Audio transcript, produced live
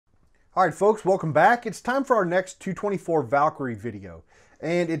All right, folks, welcome back. It's time for our next 224 Valkyrie video,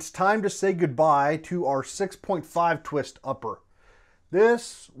 and it's time to say goodbye to our 6.5 twist upper.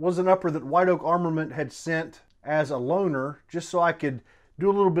 This was an upper that White Oak Armament had sent as a loaner, just so I could do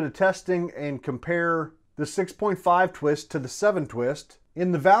a little bit of testing and compare the 6.5 twist to the 7 twist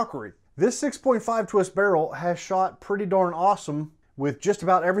in the Valkyrie. This 6.5 twist barrel has shot pretty darn awesome with just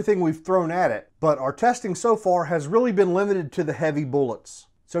about everything we've thrown at it, but our testing so far has really been limited to the heavy bullets.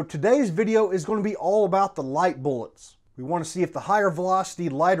 So today's video is going to be all about the light bullets. We want to see if the higher velocity,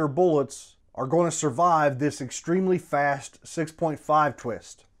 lighter bullets are going to survive this extremely fast 6.5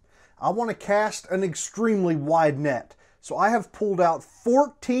 twist. I want to cast an extremely wide net, so I have pulled out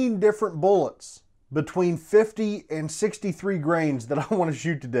 14 different bullets between 50 and 63 grains that I want to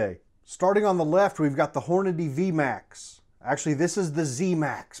shoot today. Starting on the left, we've got the Hornady V-Max. Actually, this is the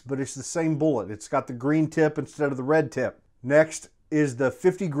Z-Max, but it's the same bullet. It's got the green tip instead of the red tip. Next is the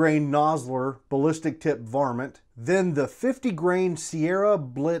 50 grain Nosler Ballistic tip Varmint. Then the 50 grain Sierra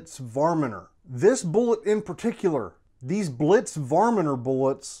Blitz Varminter. This bullet in particular, these Blitz Varminter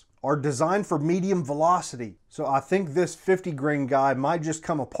bullets are designed for medium velocity. So I think this 50 grain guy might just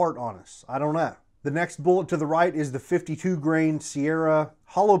come apart on us. I don't know. The next bullet to the right is the 52 grain Sierra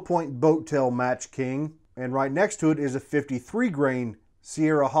Hollow Point Boat Tail MatchKing. And right next to it is a 53 grain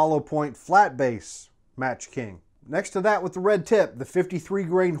Sierra Hollow Point Flat Base MatchKing. Next to that with the red tip, the 53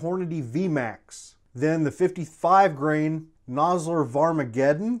 grain Hornady V-Max. Then the 55 grain Nosler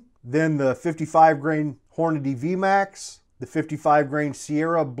Varmageddon. Then the 55 grain Hornady V-Max. The 55 grain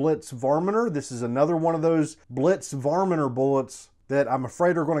Sierra Blitz Varminter. This is another one of those Blitz Varminter bullets that I'm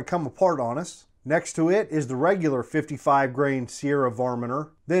afraid are going to come apart on us. Next to it is the regular 55 grain Sierra Varminter.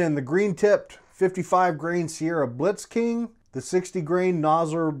 Then the green tipped 55 grain Sierra Blitzking. The 60 grain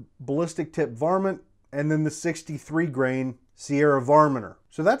Nosler Ballistic tip Varmint. And then the 63 grain Sierra Varminter.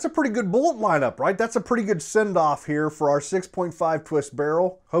 So that's a pretty good bullet lineup, right? That's a pretty good send-off here for our 6.5 twist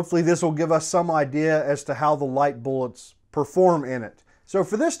barrel. Hopefully this will give us some idea as to how the light bullets perform in it. So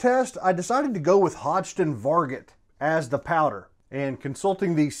for this test, I decided to go with Hodgdon Varget as the powder. And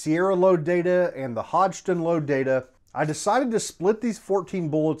consulting the Sierra load data and the Hodgdon load data, I decided to split these 14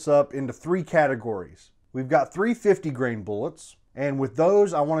 bullets up into 3 categories. We've got 3 50 grain bullets. And with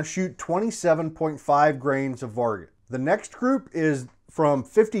those, I want to shoot 27.5 grains of Varget. The next group is from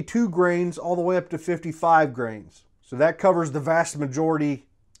 52 grains all the way up to 55 grains. So that covers the vast majority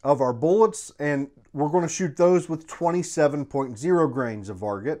of our bullets, and we're going to shoot those with 27.0 grains of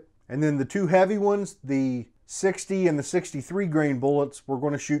Varget. And then the 2 heavy ones, the 60 and the 63 grain bullets, we're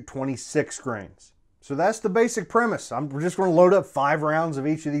going to shoot 26 grains. So that's the basic premise. We're just going to load up 5 rounds of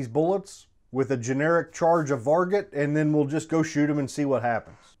each of these bullets with a generic charge of Varget, and then we'll just go shoot them and see what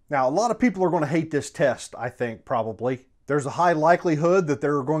happens. Now, a lot of people are going to hate this test, I think, probably. There's a high likelihood that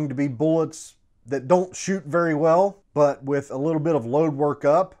there are going to be bullets that don't shoot very well, but with a little bit of load work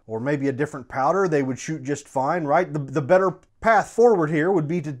up, or maybe a different powder, they would shoot just fine, right? The better path forward here would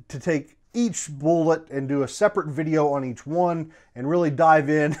be to take each bullet and do a separate video on each one and really dive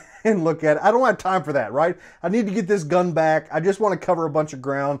in and look at it. I don't have time for that, right? I need to get this gun back. I just want to cover a bunch of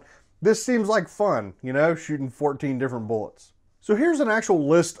ground. This seems like fun, you know, shooting 14 different bullets. So here's an actual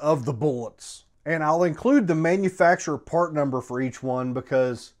list of the bullets, and I'll include the manufacturer part number for each one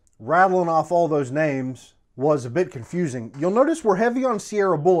because rattling off all those names was a bit confusing. You'll notice we're heavy on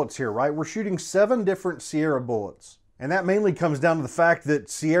Sierra bullets here, right? We're shooting 7 different Sierra bullets, and that mainly comes down to the fact that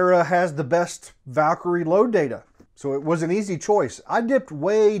Sierra has the best Valkyrie load data. So it was an easy choice. I dipped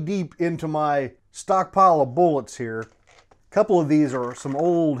way deep into my stockpile of bullets here. A couple of these are some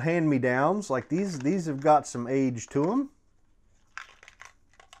old hand-me-downs, like these have got some age to them.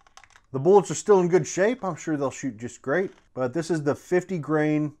 The bullets are still in good shape. I'm sure they'll shoot just great. But this is the 50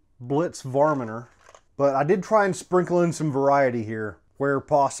 grain Blitz Varminter. But I did try and sprinkle in some variety here where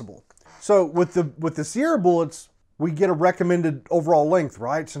possible. So with the Sierra bullets, we get a recommended overall length,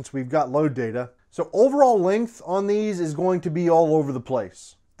 right? Since we've got load data. So overall length on these is going to be all over the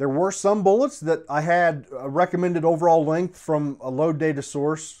place. There were some bullets that I had a recommended overall length from a load data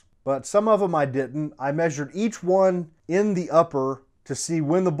source, but some of them I didn't. I measured each one in the upper to see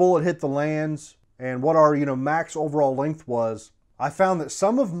when the bullet hit the lands and what our max overall length was. I found that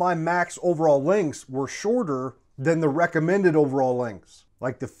some of my max overall lengths were shorter than the recommended overall lengths,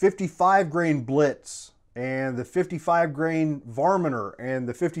 like the 55 grain Blitz and the 55 grain Varminter and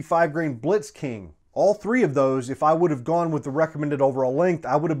the 55 grain Blitzking. All 3 of those, if I would have gone with the recommended overall length,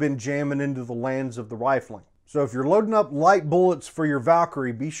 I would have been jamming into the lands of the rifling. So if you're loading up light bullets for your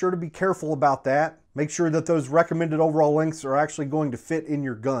Valkyrie, be sure to be careful about that. Make sure that those recommended overall lengths are actually going to fit in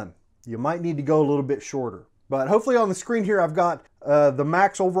your gun. You might need to go a little bit shorter. But hopefully on the screen here, I've got the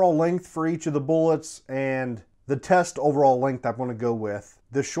max overall length for each of the bullets and the test overall length I'm going to go with.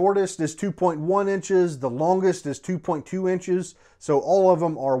 The shortest is 2.1 inches, the longest is 2.2 inches, so all of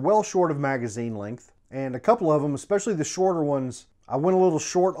them are well short of magazine length. And a couple of them, especially the shorter ones, I went a little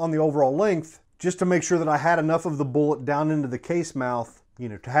short on the overall length just to make sure that I had enough of the bullet down into the case mouth, you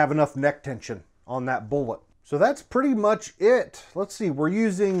know, to have enough neck tension on that bullet. So that's pretty much it. Let's see, we're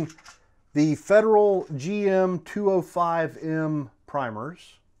using the Federal GM205M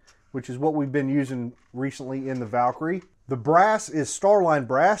primers, which is what we've been using recently in the Valkyrie. The brass is Starline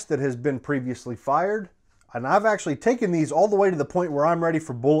brass that has been previously fired. And I've actually taken these all the way to the point where I'm ready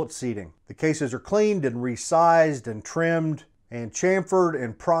for bullet seating. The cases are cleaned and resized and trimmed and chamfered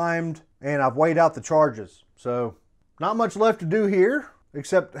and primed, and I've weighed out the charges. So not much left to do here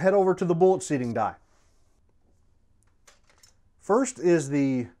except head over to the bullet seating die. First is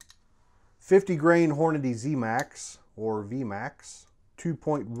the 50 grain Hornady Z-Max or V-Max.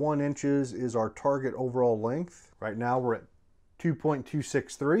 2.1 inches is our target overall length. Right now we're at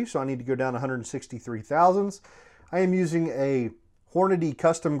 2.263, so I need to go down 163 thousandths. I am using a Hornady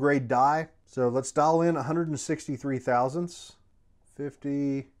custom grade die, so let's dial in 163 thousandths.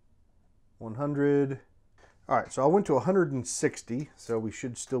 50, 100. All right, so I went to 160, so we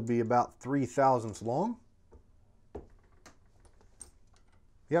should still be about 3 thousandths long.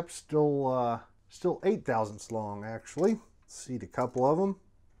 Yep, still 8 thousandths long actually. Let's seat a couple of them.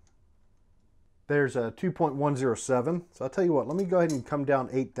 There's a 2.107. So I'll tell you what, let me go ahead and come down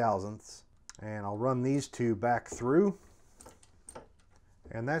 8 thousandths and I'll run these two back through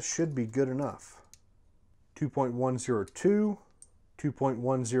and that should be good enough. 2.102,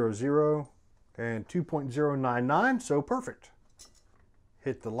 2.100, and 2.099, so perfect.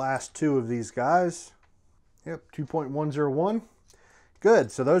 Hit the last two of these guys. Yep, 2.101.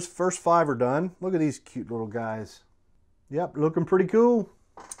 Good, so those first 5 are done. Look at these cute little guys. Yep, looking pretty cool.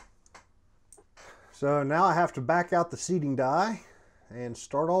 So now I have to back out the seating die and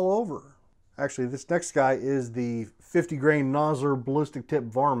start all over. Actually, this next guy is the 50 grain Nosler Ballistic tip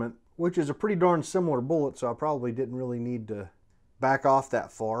Varmint, which is a pretty darn similar bullet, so I probably didn't really need to back off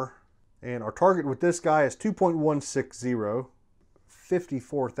that far. And our target with this guy is 2.160,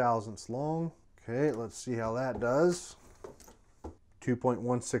 54 thousandths long. Okay, let's see how that does.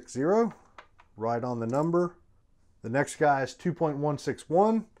 2.160, right on the number. The next guy is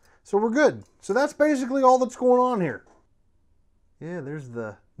 2.161. So we're good. So that's basically all that's going on here. Yeah, there's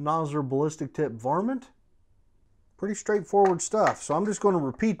the Nosler Ballistic tip Varmint. Pretty straightforward stuff. So I'm just going to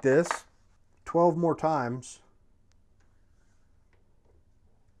repeat this 12 more times.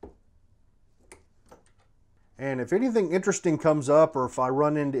 And if anything interesting comes up or if I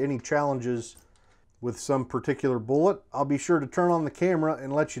run into any challenges with some particular bullet, I'll be sure to turn on the camera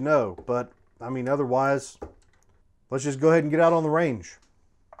and let you know. But I mean, otherwise, let's just go ahead and get out on the range.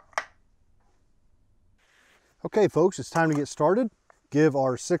 Okay folks, it's time to get started. Give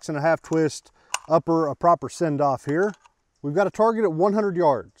our 6.5 twist upper a proper send off here. We've got a target at 100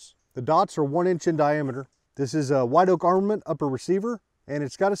 yards. The dots are 1 inch in diameter. This is a White Oak Armament upper receiver and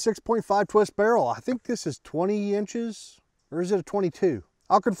it's got a 6.5 twist barrel. I think this is 20 inches or is it a 22?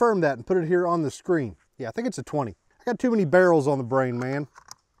 I'll confirm that and put it here on the screen. Yeah, I think it's a 20. I got too many barrels on the brain, man.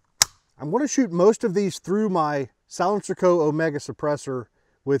 I'm going to shoot most of these through my Silencer Co. Omega suppressor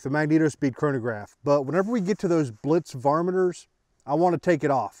with the MagnetoSpeed chronograph. But whenever we get to those Blitz Varminters, I want to take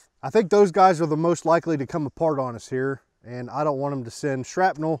it off. I think those guys are the most likely to come apart on us here, and I don't want them to send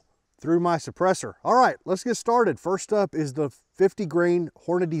shrapnel through my suppressor. All right, let's get started. First up is the 50 grain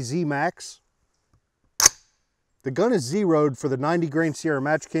Hornady Z-Max. The gun is zeroed for the 90 grain Sierra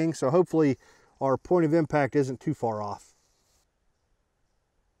MatchKing, so hopefully our point of impact isn't too far off.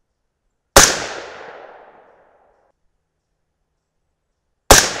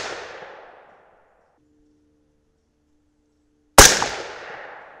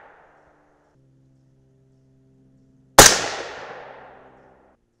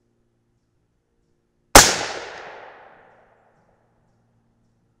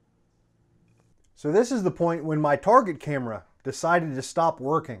 So this is the point when my target camera decided to stop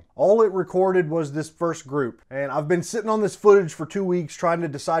working. All it recorded was this first group. And I've been sitting on this footage for 2 weeks trying to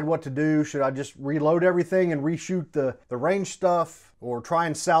decide what to do. Should I just reload everything and reshoot the range stuff or try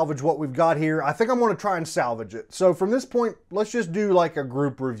and salvage what we've got here? I think I'm gonna try and salvage it. So from this point, let's just do like a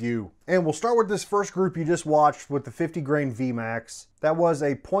group review. And we'll start with this first group you just watched with the 50 grain V-Max. That was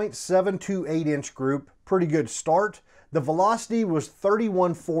a 0.728 inch group. Pretty good start. The velocity was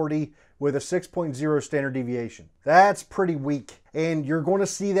 3140 with a 6.0 standard deviation. That's pretty weak, and you're going to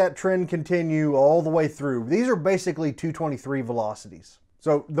see that trend continue all the way through. These are basically 223 velocities.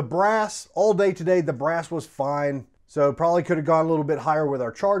 So the brass, all day today, the brass was fine. So probably could have gone a little bit higher with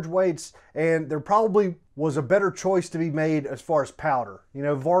our charge weights, and there probably was a better choice to be made as far as powder. You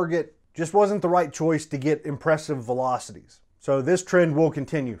know, Varget just wasn't the right choice to get impressive velocities. So this trend will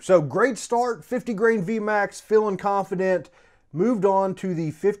continue. So great start, 50 grain V-Max, feeling confident. Moved on to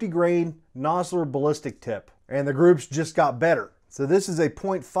the 50 grain Nosler Ballistic tip, and the groups just got better. So this is a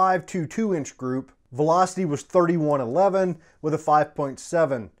 0.522 inch group. Velocity was 3111 with a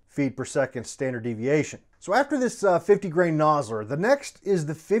 5.7 feet per second standard deviation. So after this 50 grain Nosler, the next is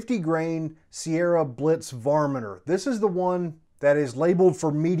the 50 grain Sierra Blitz Varminter. This is the one that is labeled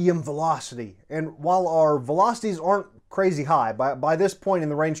for medium velocity. And while our velocities aren't crazy high, by this point in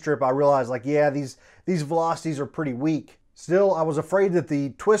the range trip, I realized like, yeah, these velocities are pretty weak. Still, I was afraid that the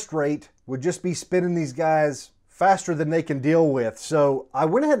twist rate would just be spinning these guys faster than they can deal with. So I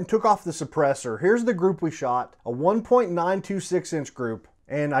went ahead and took off the suppressor. Here's the group we shot, a 1.926 inch group.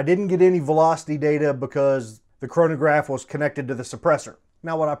 And I didn't get any velocity data because the chronograph was connected to the suppressor.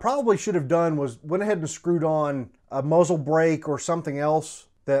 Now what I probably should have done was went ahead and screwed on a muzzle brake or something else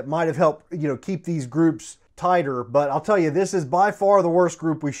that might have helped, you know, keep these groups tighter. But I'll tell you, this is by far the worst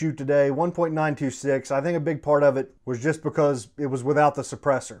group we shoot today, 1.926. I think a big part of it was just because it was without the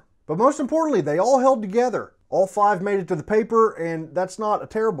suppressor. But most importantly, they all held together. All 5 made it to the paper, and that's not a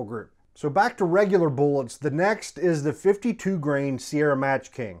terrible group. So back to regular bullets, the next is the 52 grain Sierra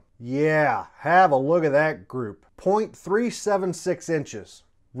MatchKing. Yeah, have a look at that group. 0.376 inches.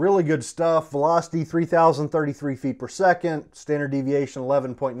 Really good stuff. Velocity 3,033 feet per second. Standard deviation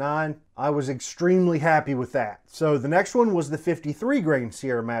 11.9. I was extremely happy with that. So the next one was the 53 grain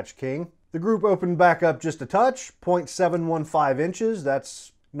Sierra MatchKing. The group opened back up just a touch, 0.715 inches.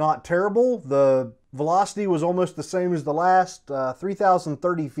 That's not terrible. The velocity was almost the same as the last,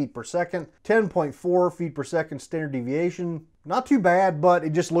 3,030 feet per second, 10.4 feet per second standard deviation. Not too bad, but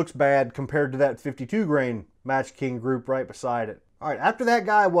it just looks bad compared to that 52 grain MatchKing group right beside it. All right, after that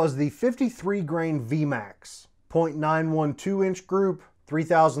guy was the 53 grain V-Max, 0.912 inch group,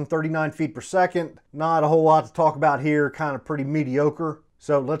 3,039 feet per second. Not a whole lot to talk about here, kind of pretty mediocre.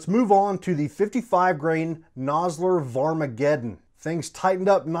 So let's move on to the 55 grain Nosler Varmageddon. Things tightened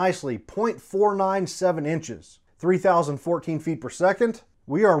up nicely, 0.497 inches, 3,014 feet per second.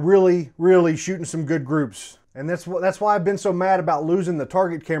 We are really shooting some good groups. And that's why I've been so mad about losing the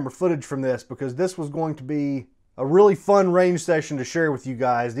target camera footage from this, because this was going to be a really fun range session to share with you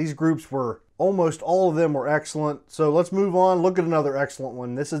guys. These groups were, almost all of them were excellent. So let's move on, look at another excellent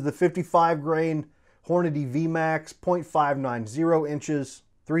one. This is the 55 grain Hornady V-Max, 0.590 inches,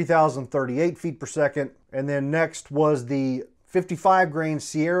 3,038 feet per second. And then next was the 55 grain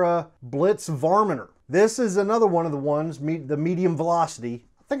Sierra Blitz Varminter. This is another one of the ones, the medium velocity.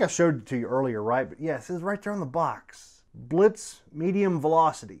 I think I showed it to you earlier, right? But yeah, it says right there on the box. Blitz medium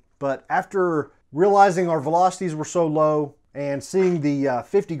velocity. But after realizing our velocities were so low and seeing the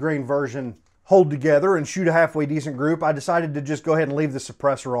 50 grain version hold together and shoot a halfway decent group, I decided to just go ahead and leave the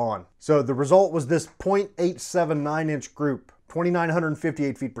suppressor on. So the result was this 0.879 inch group,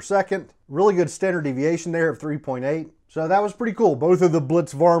 2,958 feet per second. Really good standard deviation there of 3.8. So that was pretty cool. Both of the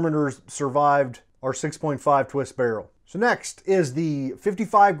Blitz Varminters survived our 6.5 twist barrel. So next is the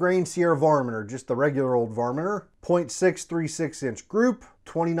 55 grain Sierra Varminter, just the regular old Varminter, 0.636 inch group,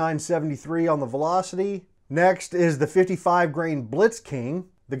 2,973 on the velocity. Next is the 55 grain Blitzking,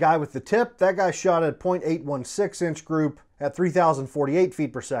 the guy with the tip. That guy shot at 0.816 inch group at 3,048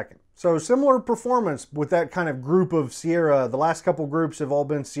 feet per second. So similar performance with that kind of group of Sierra. The last couple groups have all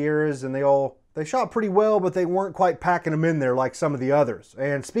been Sierras, and they shot pretty well, but they weren't quite packing them in there like some of the others.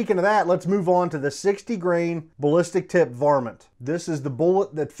 And speaking of that, let's move on to the 60 grain ballistic tip Varmint. This is the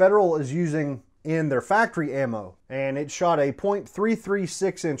bullet that Federal is using in their factory ammo, and it shot a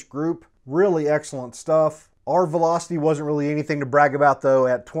 0.336 inch group. Really excellent stuff. Our velocity wasn't really anything to brag about though,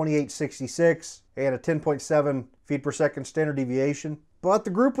 at 2866 and a 10.7 feet per second standard deviation. But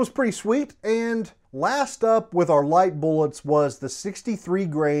the group was pretty sweet. And last up with our light bullets was the 63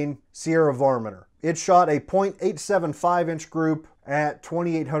 grain Sierra Varminter. It shot a 0.875 inch group at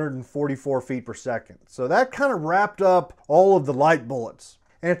 2,844 feet per second. So that kind of wrapped up all of the light bullets.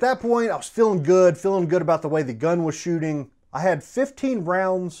 And at that point, I was feeling good about the way the gun was shooting. I had 15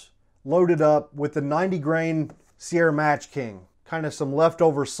 rounds loaded up with the 90 grain Sierra MatchKing. Kind of some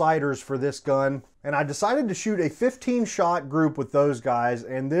leftover ciders for this gun. And I decided to shoot a 15 shot group with those guys,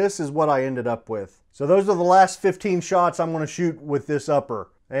 and this is what I ended up with. So those are the last 15 shots I'm going to shoot with this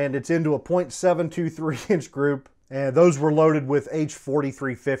upper. And it's into a 0.723 inch group, and those were loaded with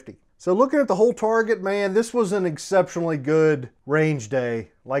H4350. So looking at the whole target, man, this was an exceptionally good range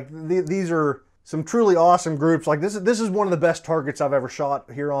day. Like these are some truly awesome groups. Like this is one of the best targets I've ever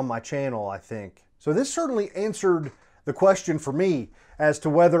shot here on my channel, I think. So this certainly answered the question for me as to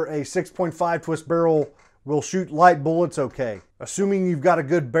whether a 6.5 twist barrel will shoot light bullets okay. Assuming you've got a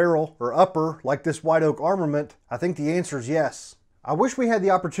good barrel or upper like this White Oak Armament, I think the answer is yes. I wish we had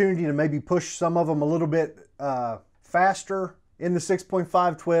the opportunity to maybe push some of them a little bit faster in the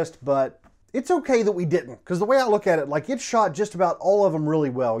 6.5 twist, but it's okay that we didn't, because the way I look at it, like, it shot just about all of them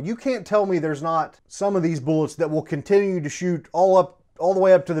really well. You can't tell me there's not some of these bullets that will continue to shoot all the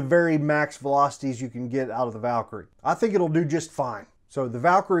way up to the very max velocities you can get out of the Valkyrie. I think it'll do just fine. So the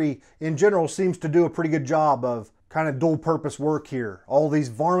Valkyrie in general seems to do a pretty good job of kind of dual purpose work here. All these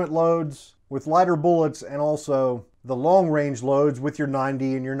varmint loads with lighter bullets, and also the long range loads with your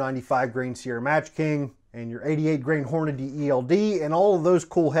 90 and your 95 grain Sierra MatchKing and your 88 grain Hornady ELD and all of those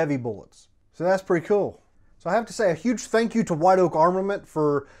cool heavy bullets. So that's pretty cool. So I have to say a huge thank you to White Oak Armament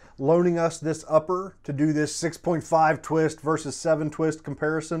for loaning us this upper to do this 6.5 twist versus 7 twist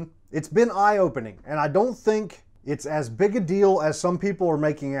comparison. It's been eye-opening, and I don't think it's as big a deal as some people are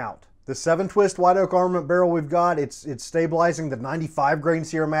making out. The 7 twist White Oak Armament barrel we've got, it's stabilizing the 95 grain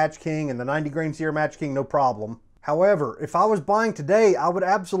Sierra MatchKing and the 90 grain Sierra MatchKing, no problem. However, if I was buying today, I would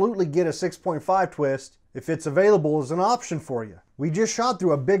absolutely get a 6.5 twist if it's available as an option for you. We just shot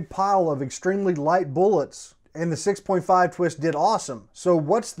through a big pile of extremely light bullets, and the 6.5 twist did awesome. So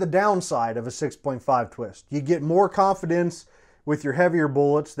what's the downside of a 6.5 twist? You get more confidence with your heavier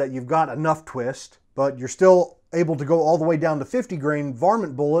bullets that you've got enough twist, but you're still able to go all the way down to 50 grain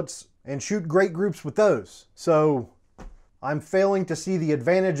varmint bullets and shoot great groups with those. So I'm failing to see the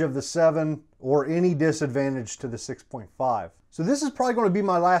advantage of the 7 or any disadvantage to the 6.5. So this is probably going to be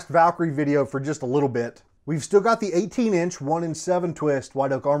my last Valkyrie video for just a little bit. We've still got the 18-inch 1-in-7 twist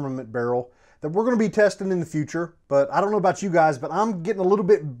White Oak Armament barrel that we're going to be testing in the future. But I don't know about you guys, but I'm getting a little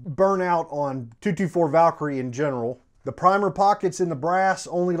bit burnt out on 224 Valkyrie in general. The primer pockets in the brass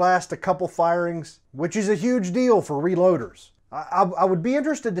only last a couple firings, which is a huge deal for reloaders. I would be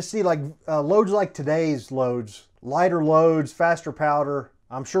interested to see, like, loads like today's loads, lighter loads, faster powder.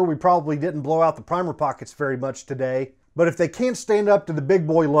 I'm sure we probably didn't blow out the primer pockets very much today. But if they can't stand up to the big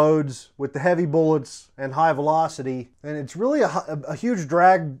boy loads with the heavy bullets and high velocity, then it's really a huge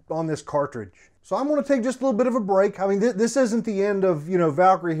drag on this cartridge. So I'm going to take just a little bit of a break. I mean, this isn't the end of, you know,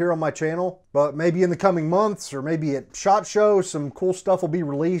 Valkyrie here on my channel, but maybe in the coming months or maybe at SHOT Show, some cool stuff will be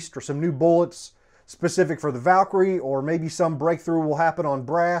released, or some new bullets specific for the Valkyrie, or maybe some breakthrough will happen on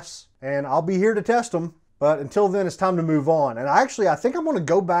brass, and I'll be here to test them. But until then, it's time to move on. And I think I'm going to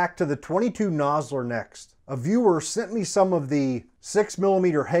go back to the 22 Nosler next. A viewer sent me some of the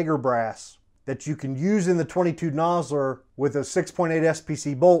 6mm Hager brass that you can use in the 22 Nosler with a 6.8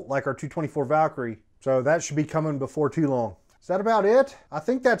 SPC bolt like our 224 Valkyrie. So that should be coming before too long. Is that about it? I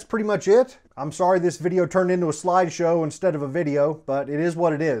think that's pretty much it. I'm sorry this video turned into a slideshow instead of a video, but it is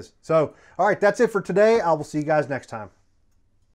what it is. So, all right, that's it for today. I will see you guys next time.